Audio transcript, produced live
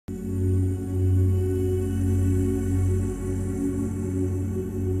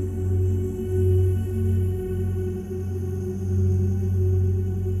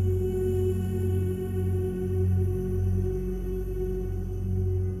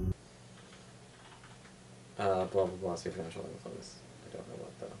Blah blah blah. Supernatural influence. I don't know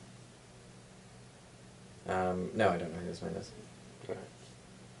what though. No, I don't know who this man is. Okay.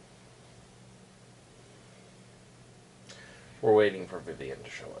 We're waiting for Vivian to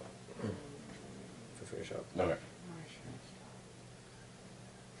show up. Feel free to show up. Okay.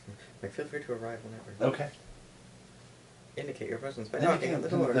 Like, feel free to arrive whenever. Okay. Indicate your presence by knocking on the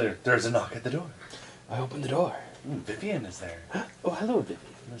door. There's a knock at the door. I opened the door. Vivian is there. Oh, hello, Vivian.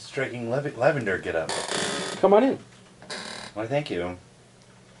 The striking lavender get up. Come on in. Why, thank you.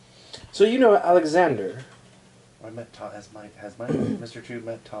 So you know Alexander. I met Todd. Has my Mr. True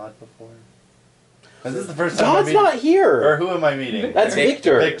met Todd before? Is this the first time Todd's not here. Or who am I meeting? That's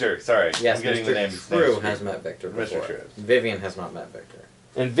Victor. Victor, sorry. Yes, I'm getting Mr. the names. True has met Victor before. Mr. True. Vivian has not met Victor.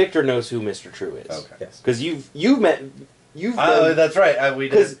 And Victor knows who Mr. True is. Okay. Yes. Because you've met. Oh, that's right. We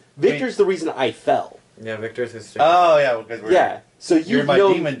did. Because Victor's the reason I fell. Yeah, Victor's his. Oh, yeah, because we're. Yeah. So you're my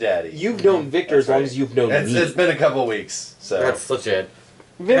demon daddy. You've known Victor as long as you've known me. It's been a couple weeks, so. That's legit.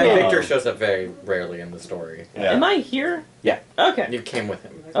 Vivian. And Victor shows up very rarely in the story. Yeah. Am I here? Yeah. Okay. You came with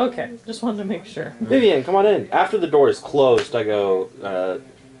him. Okay. Just wanted to make sure. Vivian, come on in. After the door is closed, I go,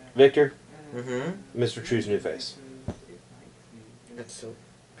 Victor, Mm-hmm. Mr. True's new face. It's so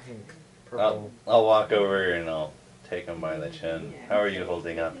pink. Purple. I'll walk over and I'll take him by the chin. How are you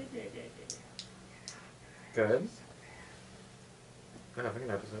holding up? Good. We're having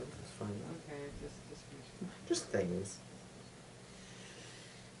an episode. It's fun. Okay, Just things.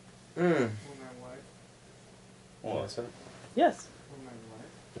 my Well, Yes.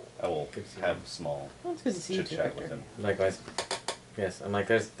 I will have small Well, it's good to see you chit too, chat with Victor. him. Likewise. Yes, I'm like,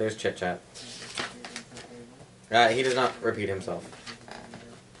 there's chit chat. He does not repeat himself.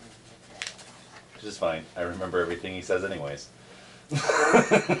 Which is fine. I remember everything he says anyways.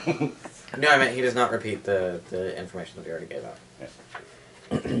 No, I meant he does not repeat the information that he already gave out. Yeah.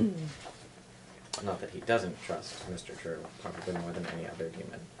 Not that he doesn't trust Mr. True, probably more than any other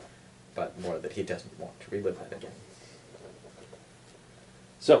demon, but more that he doesn't want to relive that again.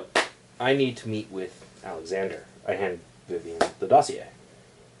 So, I need to meet with Alexander. I hand Vivian the dossier.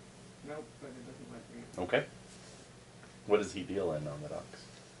 Nope, but it doesn't let me. Okay. What does he deal in on the docks?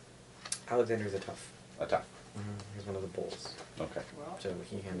 Alexander's a tough. A tough. He's one of the bulls, Okay. Well, so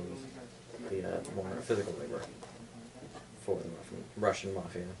he handles the more physical labor for the Russian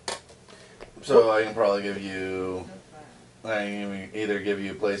mafia. So I can probably give you... I can either give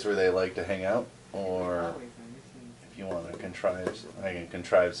you a place where they like to hang out, or if you want to contrive... I can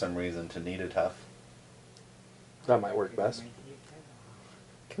contrive some reason to need a tough. That might work best.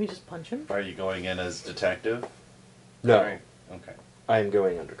 Can we just punch him? Are you going in as detective? No, Alright. Okay. I am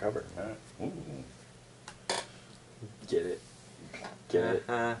going undercover. Alright. Ooh. Get it? Get it?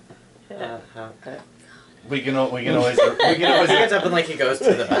 We can always... He gets up and like he goes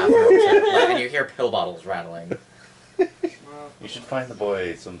to the bathroom, and you hear pill bottles rattling. You should find the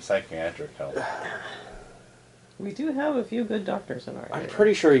boy some psychiatric help. We do have a few good doctors in our area. I'm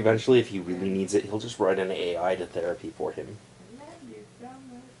pretty sure eventually, if he really needs it, he'll just write an AI to therapy for him.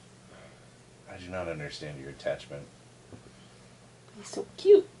 I do not understand your attachment. He's so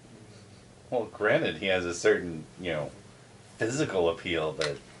cute. Well, granted, he has a certain, physical appeal,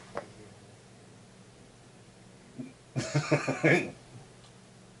 but...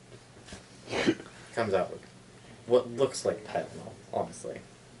 Comes out with what looks like Tylenol, honestly.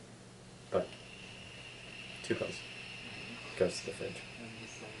 But 2 pills. Goes to the fridge.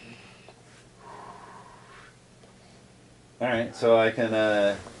 Alright, so I can,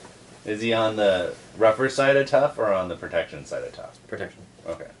 is he on the rougher side of tough or on the protection side of tough? Protection.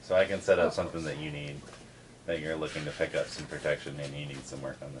 Okay, so I can set up something that you need, that you're looking to pick up some protection and you need some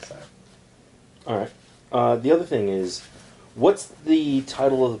work on the side. Alright. The other thing is, what's the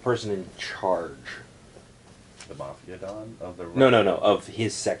title of the person in charge? The Mafia Don of the... No, of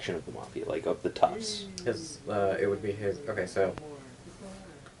his section of the Mafia, like of the toughs. His, it would be his... Okay, so...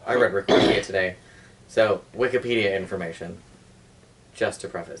 I read Wikipedia today. So, Wikipedia information. Just to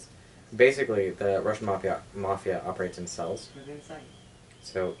preface. Basically, the Russian Mafia operates in cells.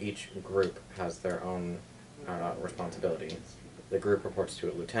 So each group has their own responsibility. The group reports to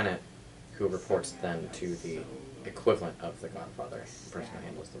a lieutenant, who reports then to the equivalent of the Godfather, the person who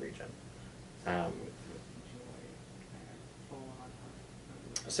handles the region.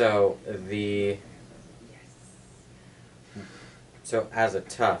 So as a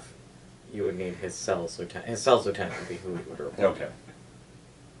tough, you would need his cell's lieutenant. His cell's lieutenant would be who he would report. Okay.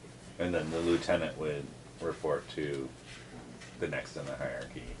 And then the lieutenant would report to the next in the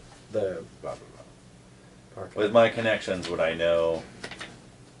hierarchy. The Blah, blah, blah. park. With my connections, would I know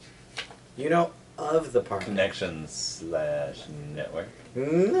You know of the park. connections/network?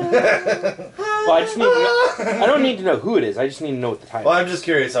 No. Well, I just need to know, I don't need to know who it is. I just need to know what the title Well, is. I'm just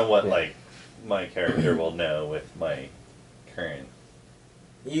curious on what Yeah. like my character will know with my current.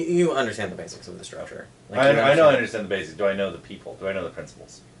 You understand the basics of the structure. Like, I you know I understand the basics. Do I know the people? Do I know the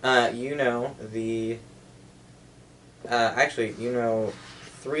principles? You know the. Actually, you know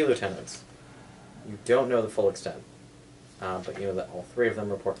 3 lieutenants. You don't know the full extent, but you know that all 3 of them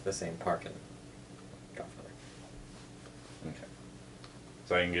report to the same parking godfather. Okay.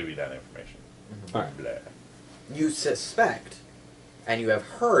 So I can give you that information. Alright. Blah. You suspect, and you have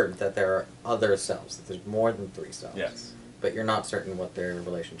heard that there are other cells. That there's more than 3 cells. Yes. But you're not certain what their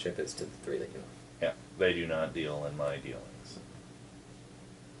relationship is to the 3 that you know. Yeah. They do not deal in my dealings.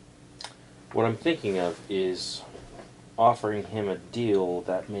 What I'm thinking of is offering him a deal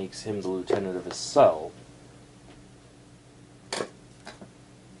that makes him the lieutenant of his cell. I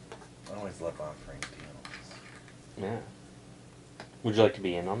always love offering deals. Yeah. Would you like to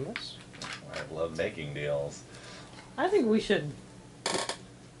be in on this? I love making deals. I think we should.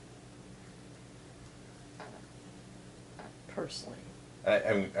 Personally.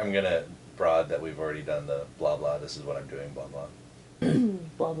 I'm gonna broad that we've already done the blah blah. This is what I'm doing. Blah blah.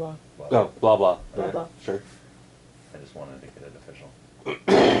 Blah, blah. Blah. Oh, blah blah. Blah, Yeah, blah. Sure. I just wanted to get it official.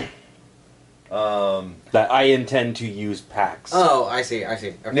 That I intend to use packs. Oh, I see.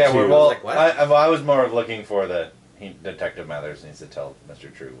 Okay. Yeah, I we're was well. like, what? I was more of looking for Detective Mathers needs to tell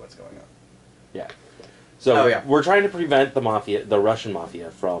Mr. True what's going on. Yeah. So Oh, yeah. we're trying to prevent the Russian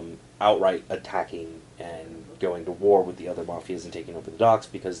mafia, from outright attacking and going to war with the other mafias and taking over the docks,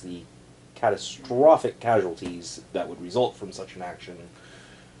 because the catastrophic casualties that would result from such an action,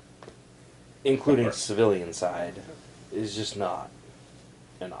 including Of course. civilian side, is just not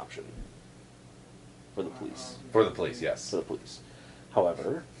an option for the police. For the police, yes. For the police.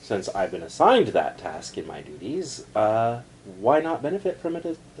 However, since I've been assigned that task in my duties, why not benefit from it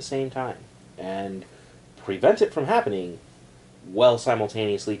at the same time and prevent it from happening while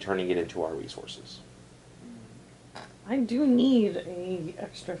simultaneously turning it into our resources? I do need a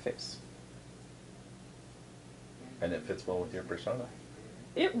extra face. And it fits well with your persona.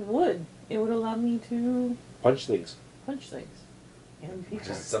 It would. It would allow me to Punch things. punch things. And Which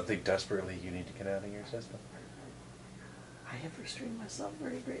people. is something desperately you need to get out of your system. I have restrained myself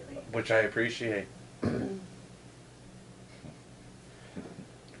very greatly. Which I appreciate.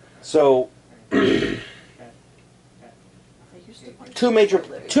 So, I used to punch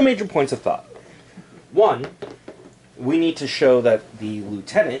two major points of thought. One, we need to show that the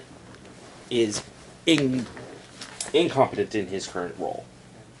lieutenant is incompetent in his current role.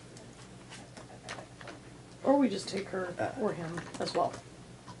 Or we just take her or him as well.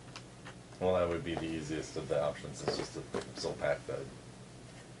 Well, that would be the easiest of the options. It's just to soul pack the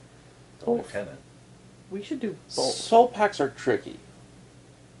Both. lieutenant. We should do both. Soul packs are tricky.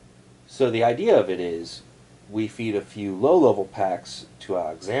 So the idea of it is, we feed a few low-level packs to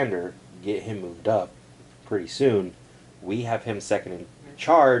Alexander, get him moved up pretty soon. We have him second in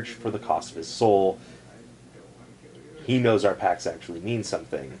charge for the cost of his soul. He knows our packs actually mean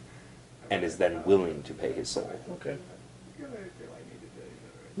something, and is then willing to pay his soul. Okay.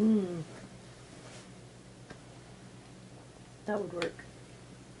 Hmm. That would work.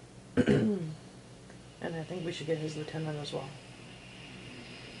 And I think we should get his lieutenant as well.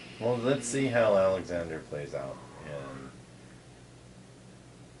 Well, let's see how Alexander plays out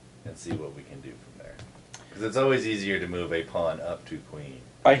and see what we can do from there. Because it's always easier to move a pawn up to queen.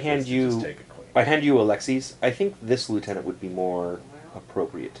 I than hand to you, just take a queen. I hand you Alexis. I think this lieutenant would be more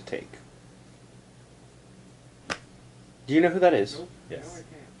appropriate to take. Do you know who that is? Yes.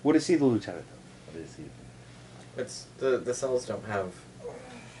 What is he the lieutenant of? What is he? It's the cells don't have.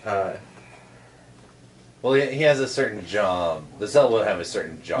 Well, he has a certain job. The cell will have a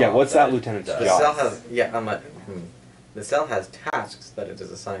certain job. Yeah, what's that it lieutenant's does. The job? cell has the cell has tasks that it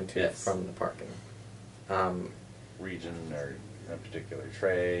is assigned to Yes. from the parking. Region or a particular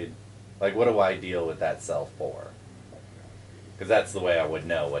trade. Like, what do I deal with that cell for? Because that's the way I would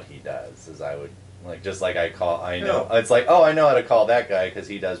know what he does. Is I would like just like I know. Oh. It's like, oh, I know how to call that guy because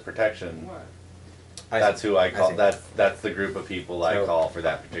he does protection. I That's see. who I call. see. That's the group of people I So- call for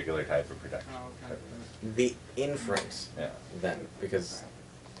that particular type of protection. The inference Yeah. then, because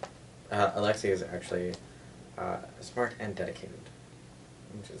Alexei is actually smart and dedicated,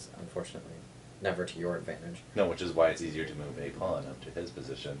 which is unfortunately never to your advantage. No, which is why it's easier to move a pawn up to his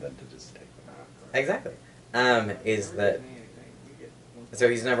position than to just take them out. Exactly. Is that so?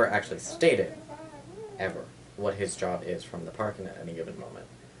 He's never actually stated ever what his job is from the parking at any given moment.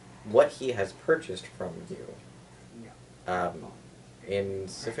 What he has purchased from you, in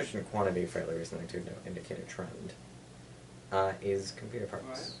sufficient quantity fairly recently to indicate a trend, is computer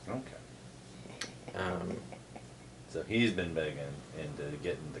parts. Okay. So he's been begging into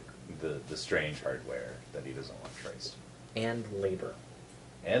getting the strange hardware that he doesn't want traced. And labor.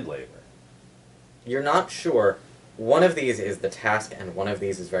 And labor. You're not sure. One of these is the task, and one of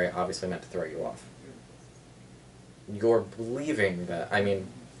these is very obviously meant to throw you off. You're believing that. I mean,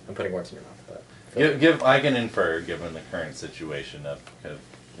 I'm putting words in your mouth, but I can infer, given the current situation of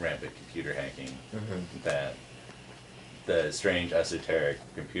rampant computer hacking, that the strange esoteric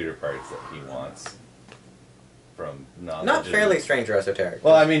computer parts that he wants from not fairly strange or esoteric.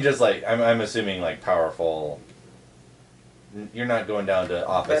 Well, I mean, just like I'm assuming like powerful. You're not going down to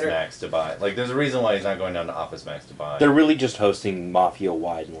Office Max to buy. Like, there's a reason why he's not going down to Office Max to buy. They're really just hosting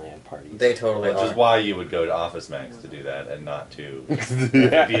Mafia-wide LAN parties. They totally Which are. is why you would go to Office Max to do that and not to Baby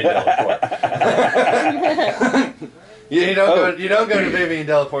and Delaport. You don't go to Baby and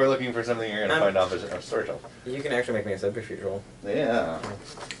Delaport looking for something you're going to find off a storage shelf. You can actually make me a subterfuge roll. Yeah.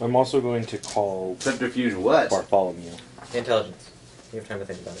 I'm also going to call Subterfuge what? Bartholomew. Intelligence. You have time to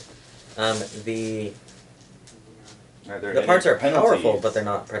think about it. The parts are powerful, but they're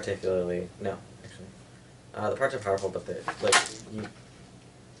not particularly. No, actually, the parts are powerful, but they're like you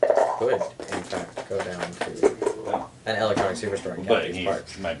could in fact go down to an electronic superstore and get these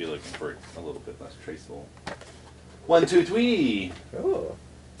parts. Might be looking for a little bit less traceable. 1, 2, 3. Ooh.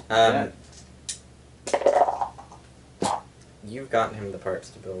 You've gotten him the parts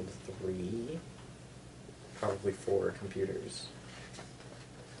to build 3, probably 4 computers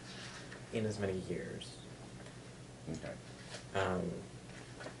in as many years. Okay.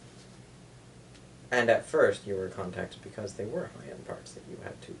 And at first you were contacted because they were high-end parts that you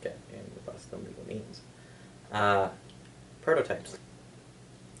had to get in less than legal means. Prototypes.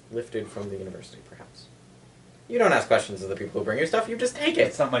 Lifted from the university, perhaps. You don't ask questions of the people who bring you stuff, you just take it.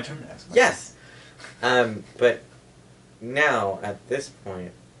 It's not my turn to ask questions. Yes! But now, at this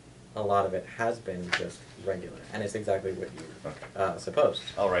point, a lot of it has been just regular, and it's exactly what you supposed.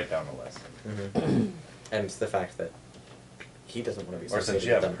 I'll write down a list. Mm-hmm. And it's the fact that he doesn't want to be Or since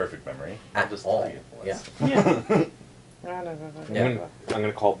you have a them perfect memory, at I'll just all. tell you the Yeah. list. Yeah. I'm going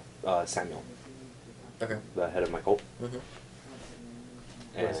to call Samuel, Okay. the head of my cult. Mm-hmm. What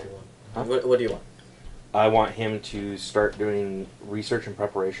And does he want? Huh? What do you want? I want him to start doing research and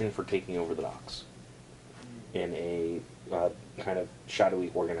preparation for taking over the docks in a kind of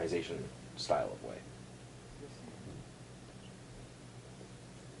shadowy organization style of way.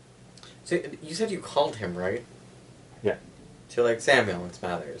 So you said you called him, right? Yeah. To like Samuel and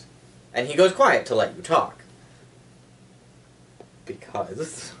Smathers, and he goes quiet to let you talk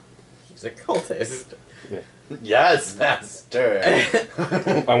because he's a cultist. Yeah. Yes, master.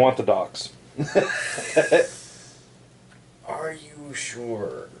 I want the docks. Are you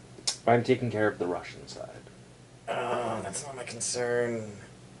sure? I'm taking care of the Russian side. That's not my concern.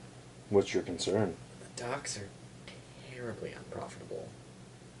 What's your concern The docks are terribly unprofitable.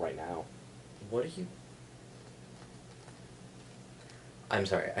 right now? What do you... I'm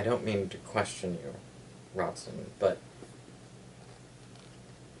sorry, I don't mean to question you, Rodson, but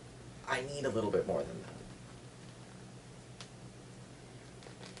I need a little bit more than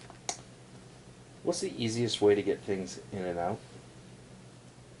that. What's the easiest way to get things in and out?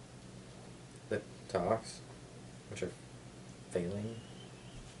 The docks, which are failing.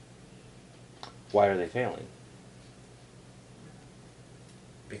 Why are they failing?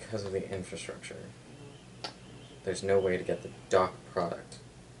 Because of the infrastructure. There's no way to get the dock product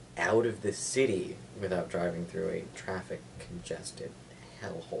out of the city without driving through a traffic congested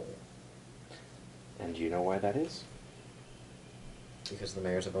hellhole. And do you know why that is? Because the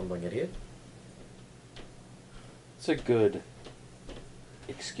mayor's a bumbling idiot? It's a good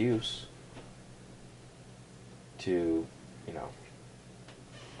excuse to,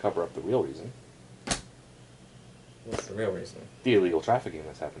 cover up the real reason. What's the real reason? The illegal trafficking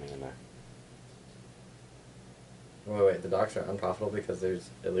that's happening in there. Wait, the docks are unprofitable because there's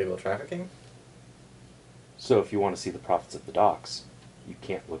illegal trafficking? So if you want to see the profits of the docks, you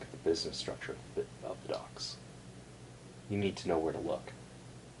can't look at the business structure of the docks. You need to know where to look.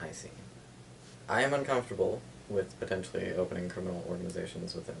 I see. I am uncomfortable with potentially opening criminal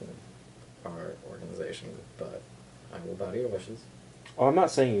organizations within our organization, but I will bow to your wishes. Well, I'm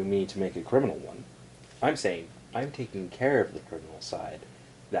not saying you need to make a criminal one. I'm saying I'm taking care of the criminal side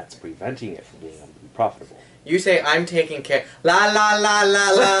that's preventing it from being able to be profitable. You say I'm taking care. La la la la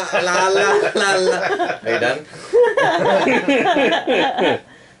la la la la la. Are you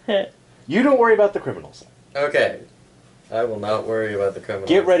done? You don't worry about the criminal side. Okay. I will not worry about the criminal.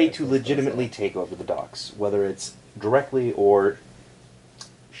 Get ready to legitimately take over the docks, whether it's directly or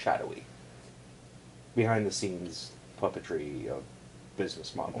shadowy. Behind the scenes puppetry of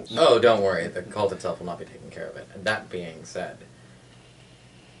business models. Oh, don't worry. The cult itself will not be taking care of it. And that being said,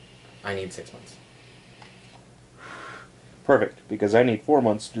 I need 6 months. Perfect, because I need 4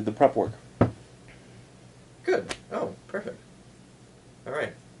 months to do the prep work. Good. Oh, perfect. All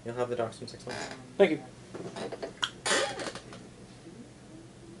right. You'll have the docs in 6 months. Thank you.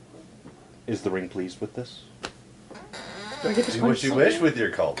 Is the ring pleased with this? Do I get to Do punch what you something? wish with your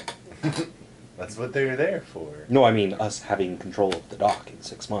cult. That's what they're there for. No, I mean us having control of the dock in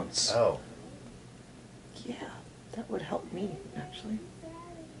 6 months. Oh. Yeah, that would help me, actually.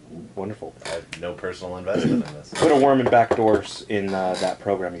 Wonderful. I have no personal investment in this. Put a worm in back doors in that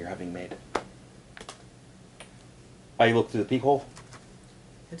program you're having made. You look through the peephole?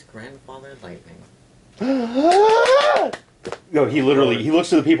 It's grandfather lightning. No, he looks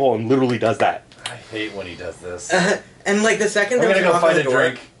through the peephole and literally does that. I hate when he does this. And like the second I'm there was gonna a go knock on find the a door,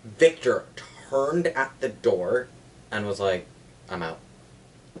 drink. Victor turned at the door and was like, "I'm out."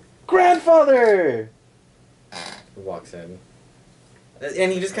 Grandfather! Walks in,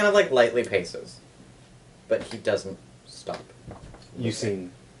 and he just kind of like lightly paces, but he doesn't stop. You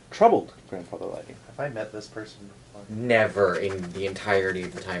seem troubled, Grandfather Lightning. Have I met this person before? Never in the entirety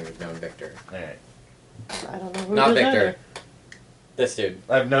of the time we've known Victor. Alright. I don't know who Not it is Victor. either. This dude.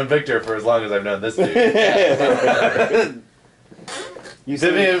 I've known Victor for as long as I've known this dude. You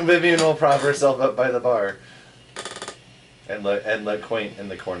seem, Vivian will prop herself up by the bar. And look quaint in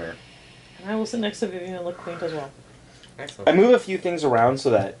the corner. And I will sit next to Vivian and look quaint as well. Excellent. I move a few things around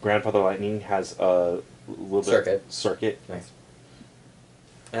so that Grandfather Lightning has a little bit circuit. Nice.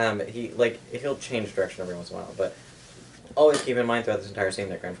 He'll change direction every once in a while, but always keep in mind throughout this entire scene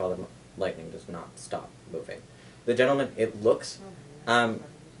that Grandfather Lightning does not stop moving. The gentleman, it looks,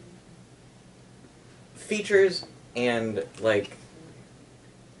 features and like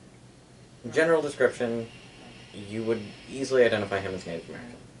general description, you would easily identify him as Native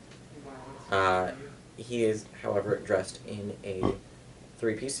American. He is, however, dressed in a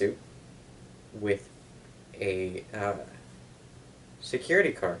three-piece suit with a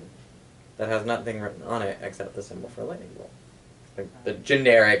security card that has nothing written on it except the symbol for a lightning bolt. Like the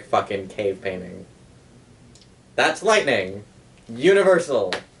generic fucking cave painting. That's lightning.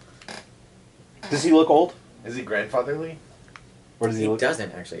 Universal. Does he look old? Is he grandfatherly? Or does he He look...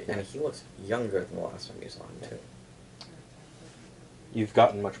 doesn't actually, and he looks younger than the last time you saw him too. You've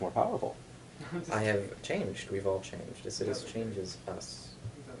gotten much more powerful. I have changed. We've all changed. Acidus changes us,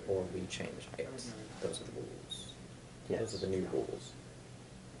 or we change it. Those are the rules. Those are the new rules.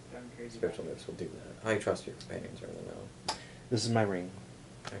 Spiritual moves will do that. I trust your companions are in the know. This is my ring.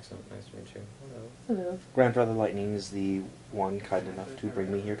 Excellent. Nice to meet you. Hello. Hello. Grandfather Lightning is the one kind enough to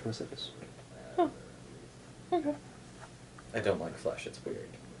bring me here to Acidus. Oh. Okay. I don't like flesh. It's weird.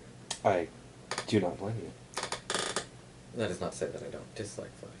 I do not blame you. That is not to say that I don't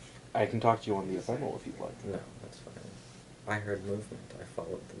dislike flesh. I can talk to you on the ephemeral if you'd like. No, that's fine. I heard movement. I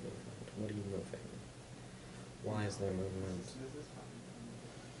followed the movement. What are you moving? Why is there movement?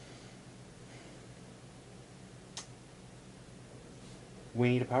 We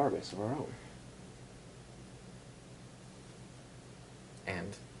need a power base of our own.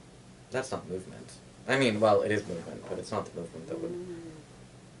 And that's not movement. I mean, well, it is movement, but it's not the movement that would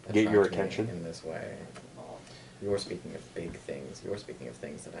Get your attract me attention? in this way. You're speaking of big things. You're speaking of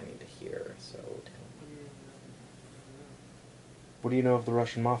things that I need to hear. So tell me. What do you know of the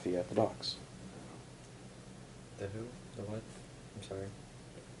Russian Mafia at the docks? The who? The what? I'm sorry.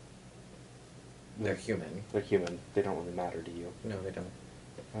 They're human. They're human. They don't really matter to you. No, they don't.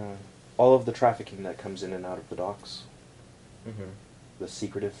 All of the trafficking that comes in and out of the docks, Mm-hmm. the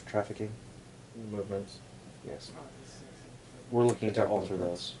secretive trafficking, Movements. yes. We're looking to Attack alter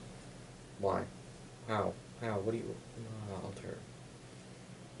movements. those. Why? How? How? What do you alter?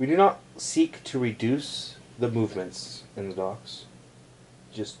 We do not seek to reduce the movements in the docks,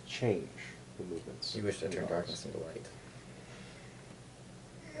 just change the movements. You wish to in the turn docks. darkness into light.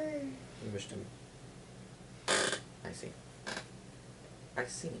 You wish to. I see. I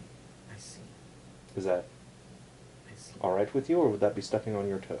see. I see. Is that I see. alright with you, or would that be stepping on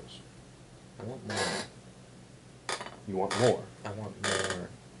your toes? I want more. You want more? I want more.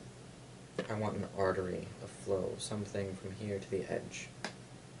 I want an artery, a flow, something from here to the edge.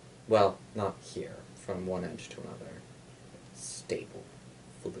 Well, not here, from one edge to another. Stable,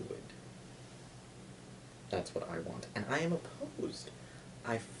 fluid. That's what I want. And I am opposed.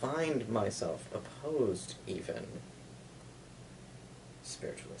 I find myself opposed, even.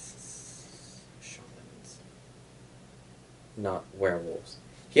 Spiritualists, shamans. Not werewolves.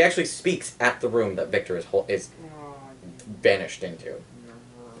 He actually speaks at the room that Victor is vanished into.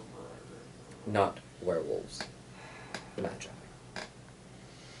 Not werewolves. Magi.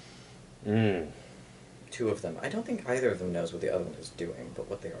 Mm. Two of them. I don't think either of them knows what the other one is doing, but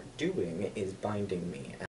what they are doing is binding me